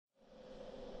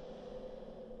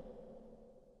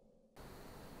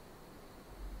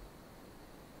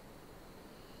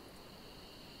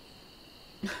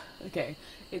Okay,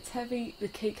 it's heavy, the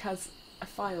cake has a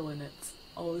file in it.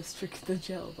 All this trick the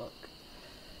gel book.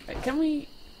 Right, can we...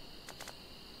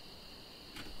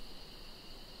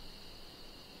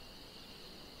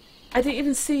 I didn't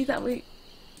even see that we...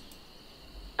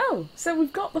 Oh, so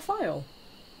we've got the file.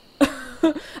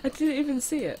 I didn't even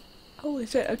see it. Holy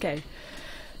shit, okay.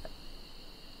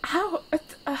 How... what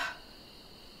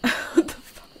the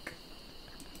fuck?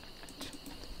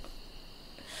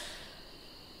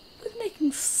 We're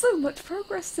making so much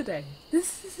progress today.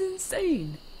 This is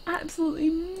insane. Absolutely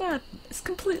mad. It's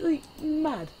completely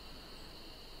mad.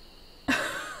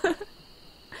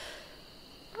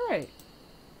 Alright.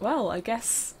 Well, I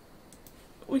guess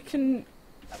we can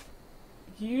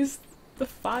use the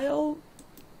file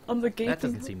on the gate. That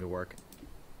doesn't seem to work.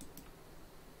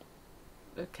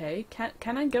 Okay,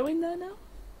 can I go in there now?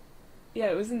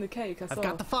 Yeah, it was in the cake, I saw. I've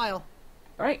got the file.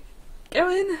 Right, go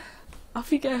in.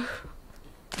 Off you go.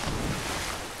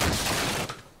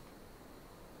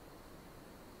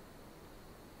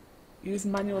 Use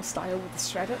manual style with the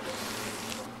shredder.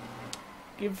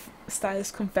 Give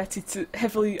stylus confetti to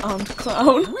heavily armed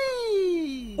clown.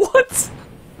 Whee! What?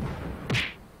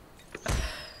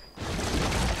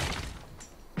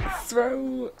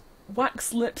 Throw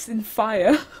wax lips in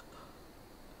fire.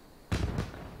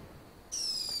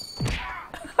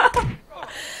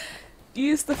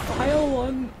 Use the file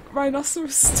on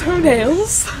rhinoceros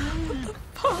toenails. What the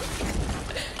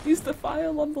fuck? Use the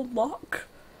file on the lock.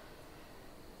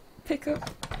 Pick up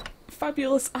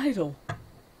fabulous idol.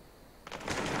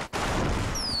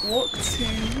 Walk to...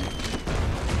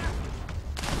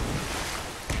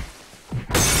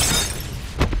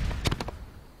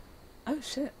 Oh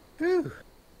shit. Whew.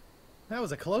 That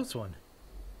was a close one.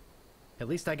 At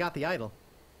least I got the idol.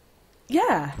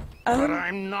 Yeah. But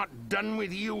I'm not done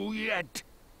with you yet.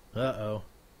 Uh-oh.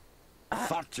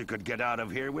 Thought you could get out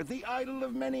of here with the idol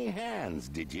of many hands,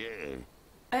 did you?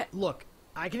 Look,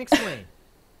 I can explain.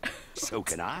 So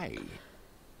can I.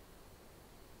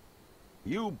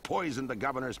 You poisoned the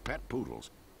governor's pet poodles,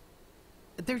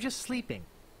 They're just sleeping.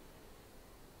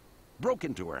 broke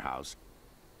into her house,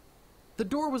 The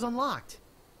door was unlocked.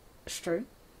 It's true.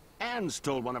 and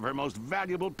stole one of her most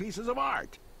valuable pieces of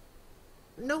art.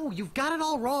 No, you've got it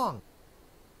all wrong.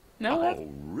 No, Oh, that's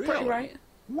really? pretty right.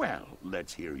 Well,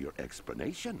 let's hear your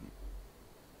explanation.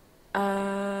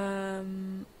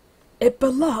 It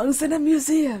belongs in a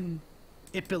museum.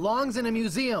 It belongs in a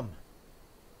museum.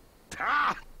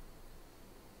 Ah!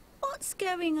 What's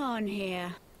going on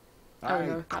here? Oh, I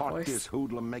no, that caught voice. this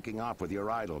hoodlum making off with your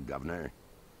idol, Governor.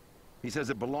 He says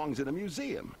it belongs in a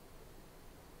museum.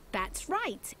 That's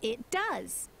right, it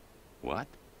does. What?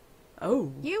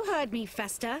 Oh. You heard me,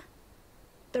 Fester.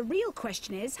 The real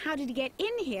question is, how did he get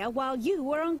in here while you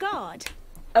were on guard?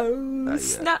 Oh,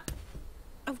 snap.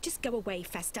 Oh, just go away,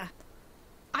 Fester.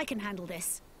 I can handle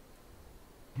this.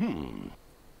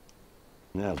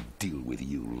 I'll deal with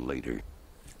you later.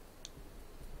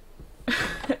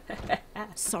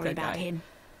 Sorry Good about guy. him.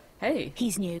 Hey,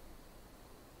 He's new.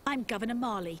 I'm Governor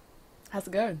Marley. how's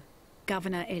it going?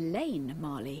 Governor Elaine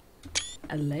Marley.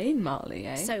 Elaine Marley,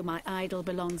 eh? So my idol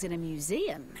belongs in a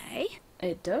museum, eh?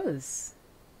 It does.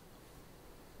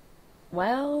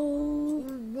 Well...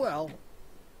 Well,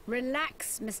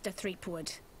 Relax, Mr.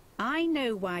 Threepwood. I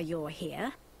know why you're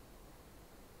here.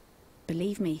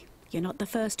 Believe me, you're not the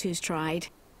first who's tried.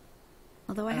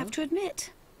 Although I have to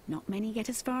admit, not many get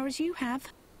as far as you have.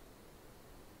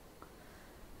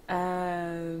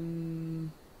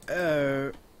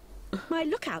 Uh, My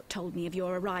lookout told me of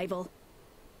your arrival.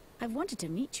 I've wanted to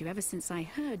meet you ever since I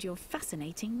heard your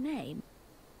fascinating name.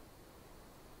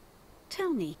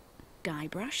 Tell me,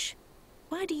 Guybrush,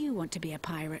 why do you want to be a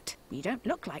pirate? You don't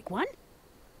look like one.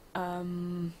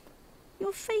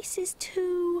 Your face is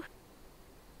too...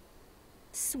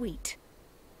 sweet.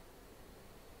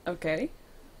 Okay.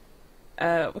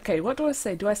 Okay, what do I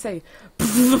say? Do I say...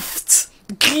 glooped,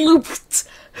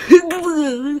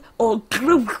 or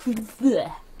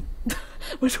glooped?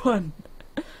 Which one?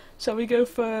 Shall we go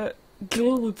for...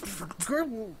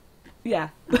 glooped? Yeah.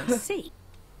 I see.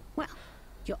 Well,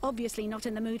 you're obviously not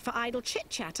in the mood for idle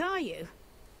chit-chat, are you?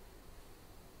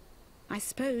 I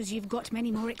suppose you've got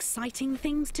many more exciting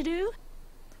things to do?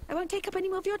 I won't take up any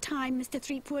more of your time, Mr.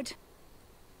 Threepwood.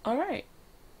 Alright.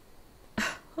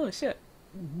 Holy shit.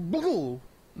 Blue.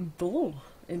 Blue,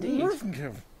 indeed.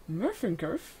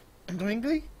 Murphinkerf.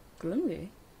 Glingly?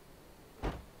 Gloomy.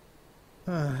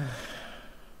 I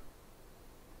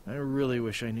really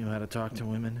wish I knew how to talk to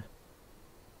women.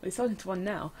 He's talking to one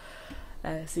now.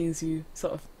 Seeing as you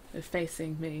sort of are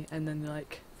facing me and then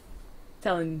like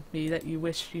telling me that you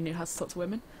wish you knew how to talk to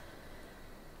women.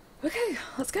 Okay,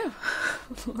 let's go.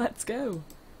 Let's go.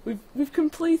 We've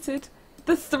completed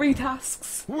the 3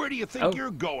 tasks. Where do you think you're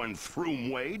going,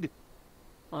 Throomwade?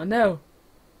 Oh no.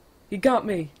 You got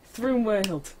me.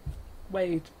 Throomwade.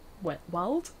 Wade.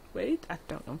 Wald? Wade? I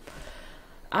don't know.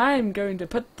 I'm going to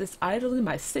put this idol in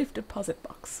my safe deposit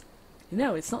box. You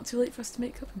know, it's not too late for us to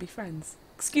make up and be friends.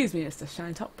 Excuse me, Mr.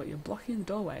 Shinetop, but you're blocking the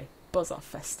doorway. Buzz off,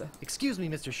 Fester. Excuse me,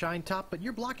 Mr. Shinetop, but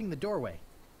you're blocking the doorway.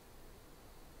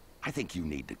 I think you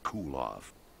need to cool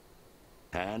off.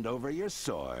 Hand over your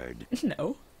sword.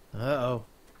 No. Uh-oh.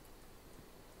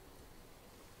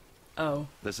 Oh.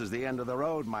 This is the end of the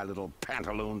road, my little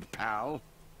pantalooned pal.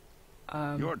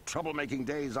 Your troublemaking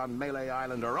days on Melee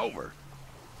Island are over.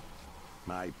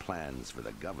 My plans for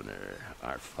the governor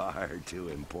are far too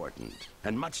important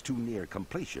and much too near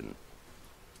completion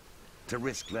to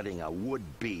risk letting a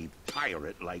would-be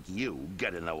pirate like you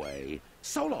get in the way.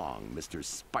 So long, Mr.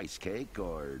 Spicecake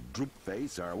or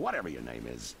Droopface or whatever your name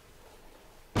is.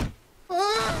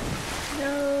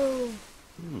 No.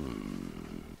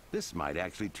 This might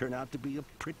actually turn out to be a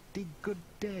pretty good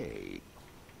day.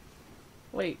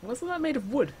 Wait, wasn't that made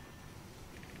of wood?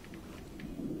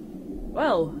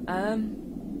 Well,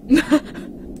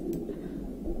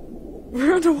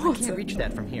 we're underwater. I can't reach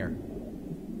that from here.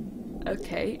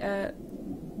 Okay,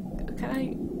 can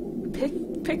I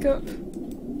pick up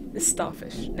this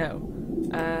starfish? No.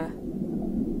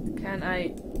 Can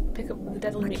I pick up the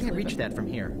deadly meat? I can't reach that from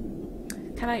here.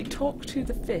 Can I talk to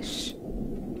the fish?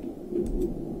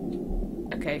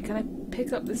 Okay, can I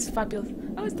pick up this fabulous...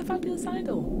 Oh, it's the fabulous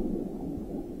idol.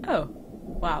 Oh,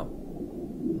 wow.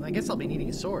 I guess I'll be needing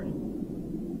a sword.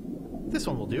 This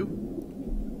one will do.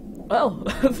 Well,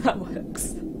 that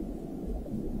works.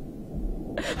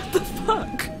 What the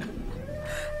fuck?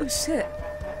 Oh shit.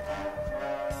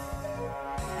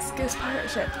 This ghost pirate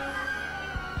ship.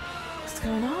 What's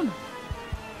going on?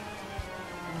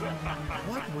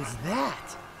 What was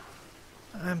that?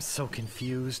 I'm so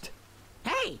confused.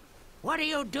 Hey! What are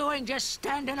you doing just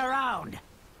standing around?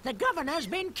 The governor's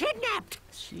been kidnapped!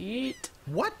 Shit.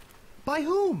 What? By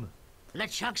whom?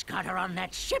 LeChuck's got her on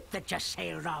that ship that just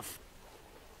sailed off.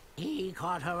 He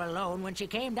caught her alone when she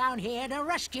came down here to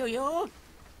rescue you.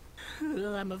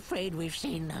 I'm afraid we've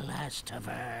seen the last of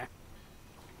her.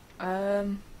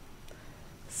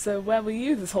 So where were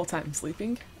you this whole time,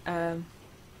 sleeping? I'll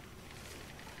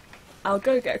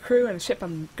go get a crew and a ship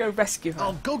and go rescue her.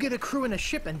 I'll go get a crew and a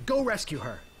ship and go rescue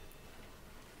her.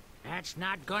 That's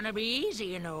not gonna be easy,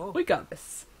 you know. We got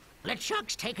this.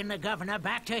 LeChuck's taken the governor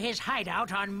back to his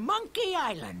hideout on Monkey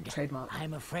Island. Trademark.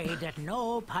 I'm afraid that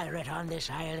no pirate on this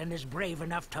island is brave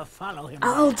enough to follow him.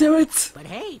 I'll do it! But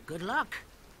hey, good luck.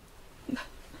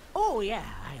 Oh yeah,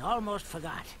 I almost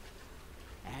forgot.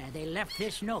 They left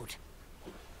this note.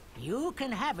 You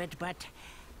can have it, but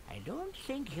I don't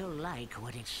think you'll like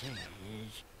what it says.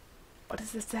 What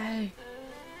does it say?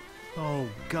 Oh,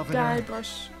 Governor.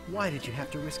 Guybrush. Why did you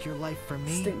have to risk your life for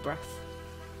me? Stink breath.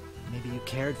 Maybe you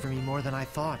cared for me more than I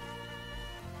thought.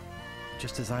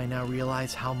 Just as I now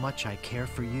realize how much I care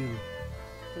for you.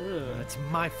 Ugh. It's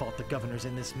my fault the governor's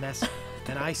in this mess,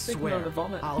 and I Big swear load of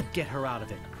vomit. I'll get her out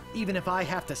of it. Even if I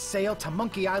have to sail to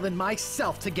Monkey Island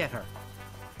myself to get her.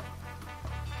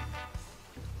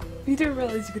 You do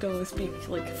realize you could only speak,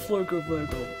 like, Flogo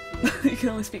Vlogo. You can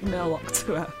only speak Murloc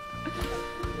to her.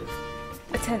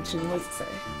 Attention, what does it say?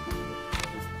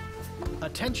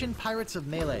 Attention, pirates of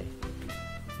Melee.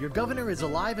 Your governor is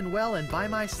alive and well and by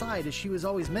my side as she was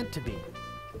always meant to be.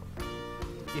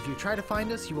 If you try to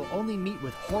find us, you will only meet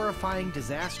with horrifying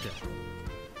disaster.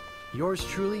 Yours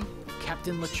truly,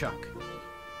 Captain LeChuck.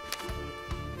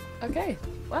 Okay,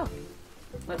 well,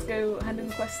 let's go hand in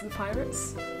the quest to the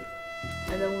pirates,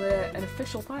 and then we're an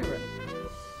official pirate.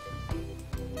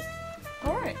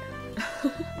 Alright.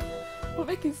 What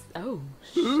Vicky's... Oh,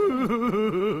 shit.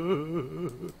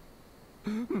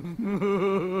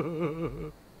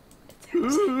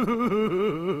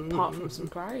 Apart from some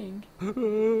crying.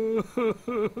 Oh,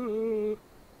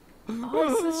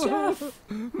 it's the chef!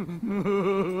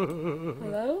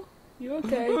 Hello? You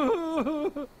okay?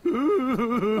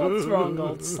 What's wrong,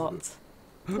 old sot?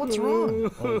 What's wrong,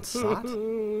 old sot?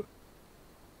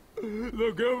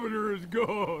 The governor is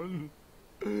gone.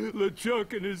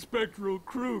 LeChuck and his spectral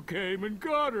crew came and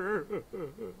got her.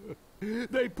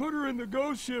 They put her in the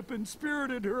ghost ship and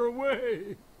spirited her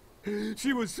away.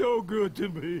 She was so good to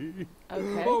me.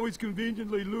 Okay. Always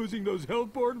conveniently losing those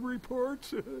health board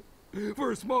reports.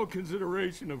 For a small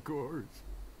consideration, of course.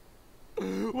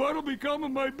 What'll become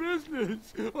of my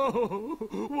business? Oh,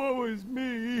 woe is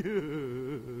me.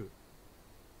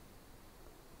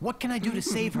 What can I do to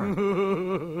save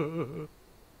her?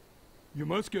 You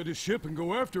must get a ship and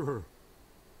go after her.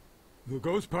 The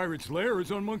ghost pirate's lair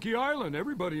is on Monkey Island.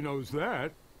 Everybody knows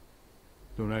that.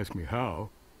 Don't ask me how.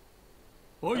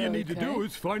 All you need to do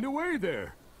is find a way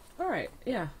there. Alright,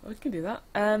 yeah, we can do that.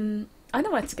 I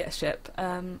know where to get a ship.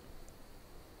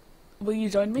 Will you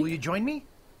join me? Will you join me?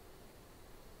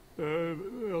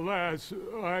 Alas,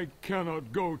 I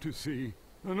cannot go to sea.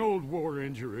 An old war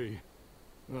injury.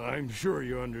 I'm sure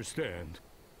you understand.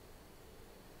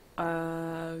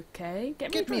 Okay,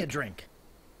 Get me a drink.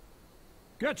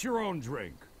 Get your own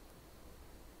drink.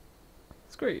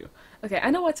 Screw you. Okay, I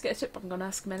know where to get a ship, but I'm gonna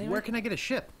ask him anyway. Where can I get a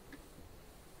ship?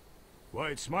 Why,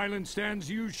 it's Smiling Stand's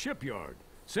used shipyard.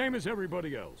 Same as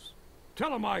everybody else.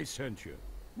 Tell him I sent you.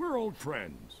 We're old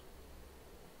friends.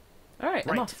 Alright,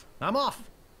 I'm Right. off. I'm off.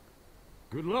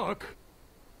 Good luck.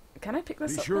 Can I pick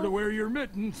this Be up? sure to though? wear your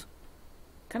mittens.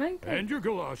 Can I And your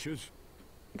galoshes.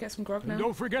 get some grog And now?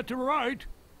 don't forget to write.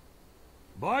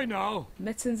 Bye now.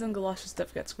 Mittens and galoshes, don't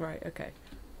forget to write. Okay.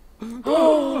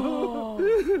 Oh!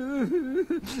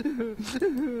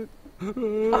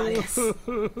 Ah, yes.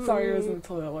 Sorry, I was in the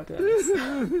toilet while doing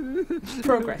this.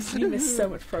 Progress. You missed so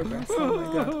much progress. Oh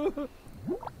my god.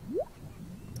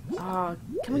 Ah,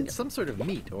 can we It's some sort of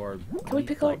meat or pick up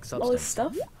meat-like all this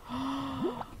substance.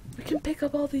 stuff? We can pick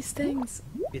up all these things.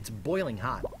 It's boiling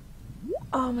hot.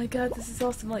 Oh my god, this is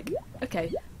awesome. Like,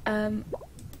 okay, we can't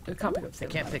pick up I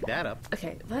sailor can't man. pick that up.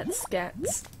 Okay, let's get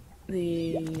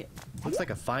the. Looks like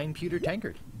a fine pewter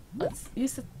tankard. Let's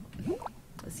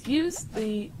use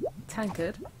the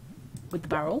tankard with the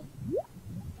barrel.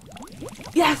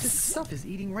 This Yes! stuff is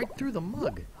eating right through the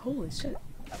mug. Holy shit.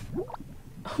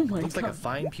 Oh my Looks god. like a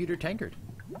fine pewter tankard.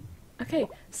 Okay,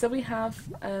 so we have,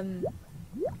 can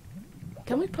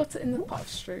we put it in the pot of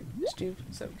stew?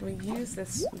 So can we use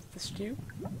this with the stew?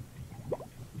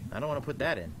 I don't want to put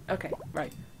that in. Okay,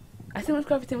 right. I think we've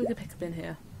got everything we can pick up in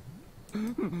here.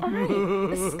 Alright,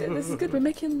 this is good, this is good. We're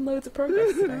making loads of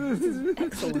progress today. This is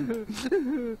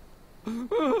excellent.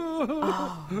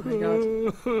 Oh my god.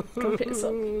 Can we pick this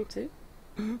up too?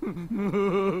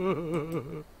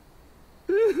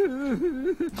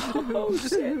 Oh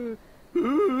shit.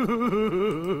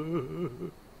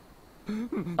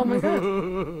 Oh my god.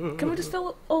 Can we just fill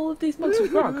up all of these mugs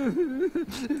with grog?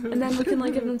 And then we can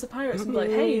like give them to pirates and be like,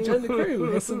 hey, join the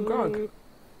crew, here's some grog.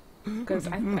 Because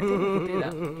I think we can do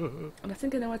that. And I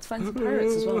think I know where to find some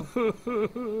pirates as well.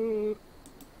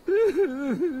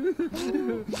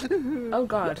 Oh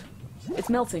god. It's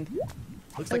melting.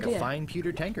 Looks Oh like dear. a fine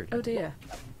pewter tankard. Oh dear.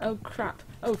 Oh crap.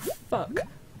 Oh fuck.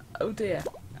 Oh dear.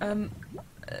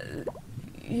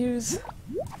 Use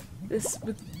this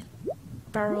with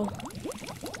barrel.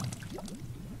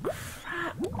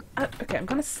 Crap. Okay, I'm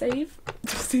gonna save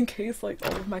just in case like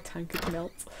all of my tankard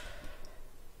melts.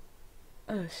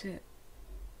 Oh shit.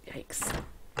 Yikes.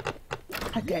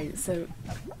 Okay, so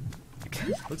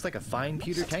Looks like a fine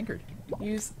pewter tankard.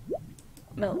 use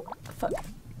fuck.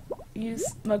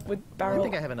 Use mug with I barrel.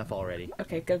 think I have enough already.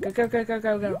 Okay, go. Go.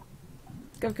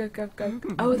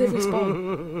 Oh, they've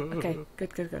respawned. Okay,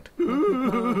 good.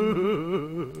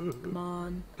 Come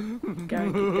on. Keep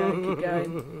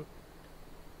going.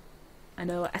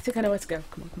 I think I know where to go.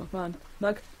 Come on.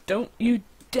 Mug, don't you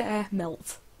dare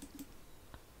melt.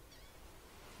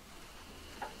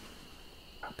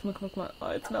 Come on. Oh,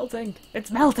 it's melting. It's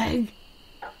melting!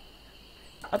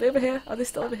 Are they over here? Are they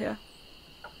still over here?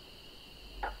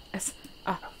 Yes.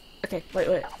 Ah, okay,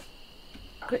 wait.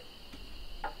 Quick.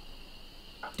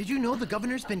 Did you know the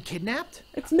governor's been kidnapped?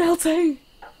 It's melting!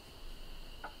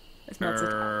 It's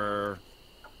melted.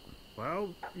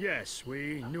 Well, yes,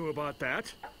 we knew about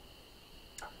that.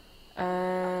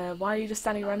 Why are you just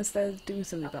standing around instead of doing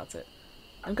something about it?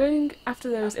 I'm going after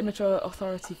those immature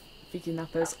authority figure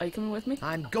nappers. Are you coming with me?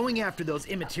 I'm going after those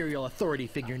immaterial authority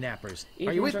figure nappers. Are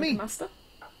Evil you with Drunken me? Master?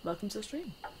 Welcome to the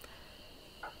stream.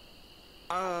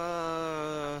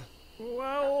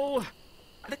 Well,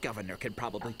 the governor can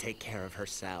probably take care of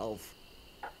herself.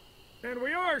 And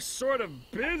we are sort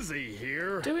of busy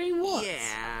here. Doing what?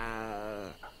 Yeah.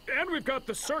 And we've got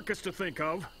the circus to think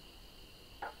of.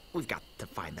 We've got to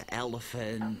find the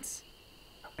elephant.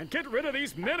 And get rid of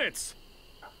these minutes.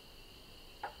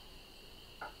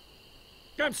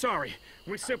 I'm sorry.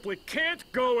 We simply can't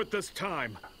go at this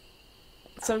time.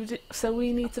 So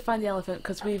we need to find the elephant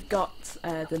because we've got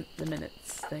the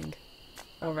minutes thing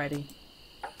already.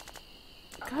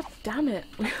 God damn it!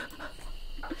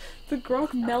 The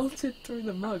grog melted through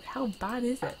the mug. How bad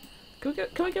is it?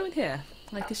 Can we go in here?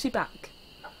 Like, is she back?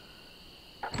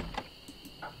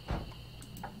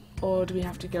 Or do we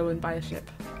have to go and buy a ship?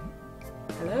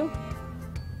 Hello?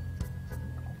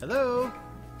 Hello?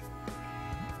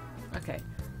 Okay.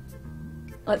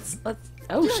 Let's.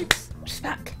 Oh, she's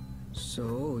back.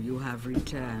 So you have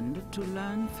returned to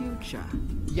learn future.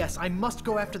 Yes, I must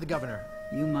go after the governor.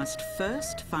 You must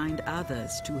first find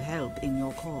others to help in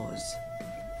your cause.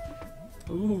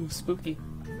 Ooh, spooky.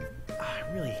 I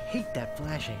really hate that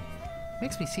flashing.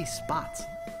 Makes me see spots.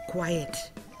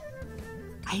 Quiet.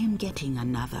 I am getting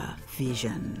another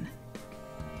vision.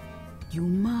 You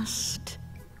must.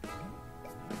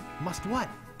 Must what?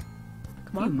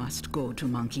 Come You on. must go to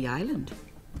Monkey Island.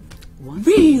 Once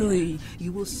Really? there,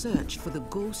 you will search for the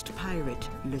ghost pirate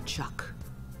LeChuck.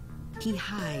 He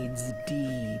hides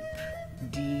deep,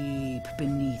 deep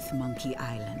beneath Monkey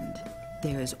Island.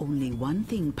 There is only one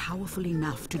thing powerful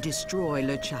enough to destroy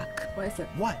LeChuck. What is it?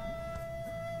 What?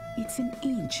 It's an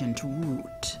ancient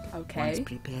root. Okay. Once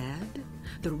prepared,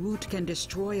 the root can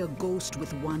destroy a ghost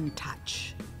with one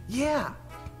touch. Yeah!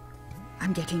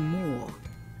 I'm getting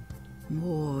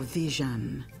more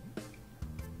vision.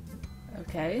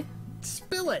 Okay.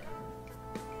 Spill it!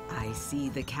 I see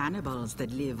the cannibals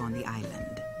that live on the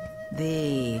island.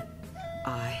 They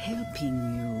are helping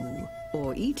you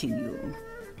or eating you.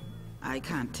 I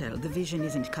can't tell. The vision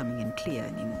isn't coming in clear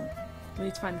anymore. We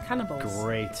need to find cannibals.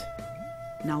 Great.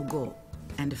 Now go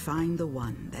and find the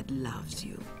one that loves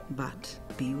you. But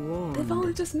be warned. They've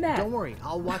only just met. Don't worry,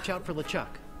 I'll watch out for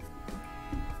LeChuck.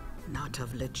 Not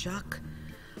of LeChuck,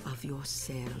 of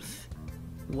yourself.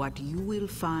 What you will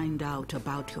find out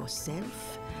about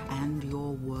yourself and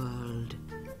your world.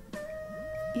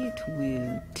 It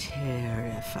will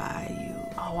terrify you.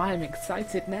 Oh, I'm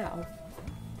excited now.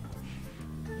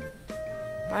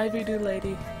 Bye, voodoo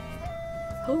lady.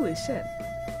 Holy shit.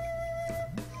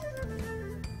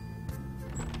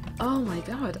 Oh my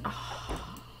god. Oh.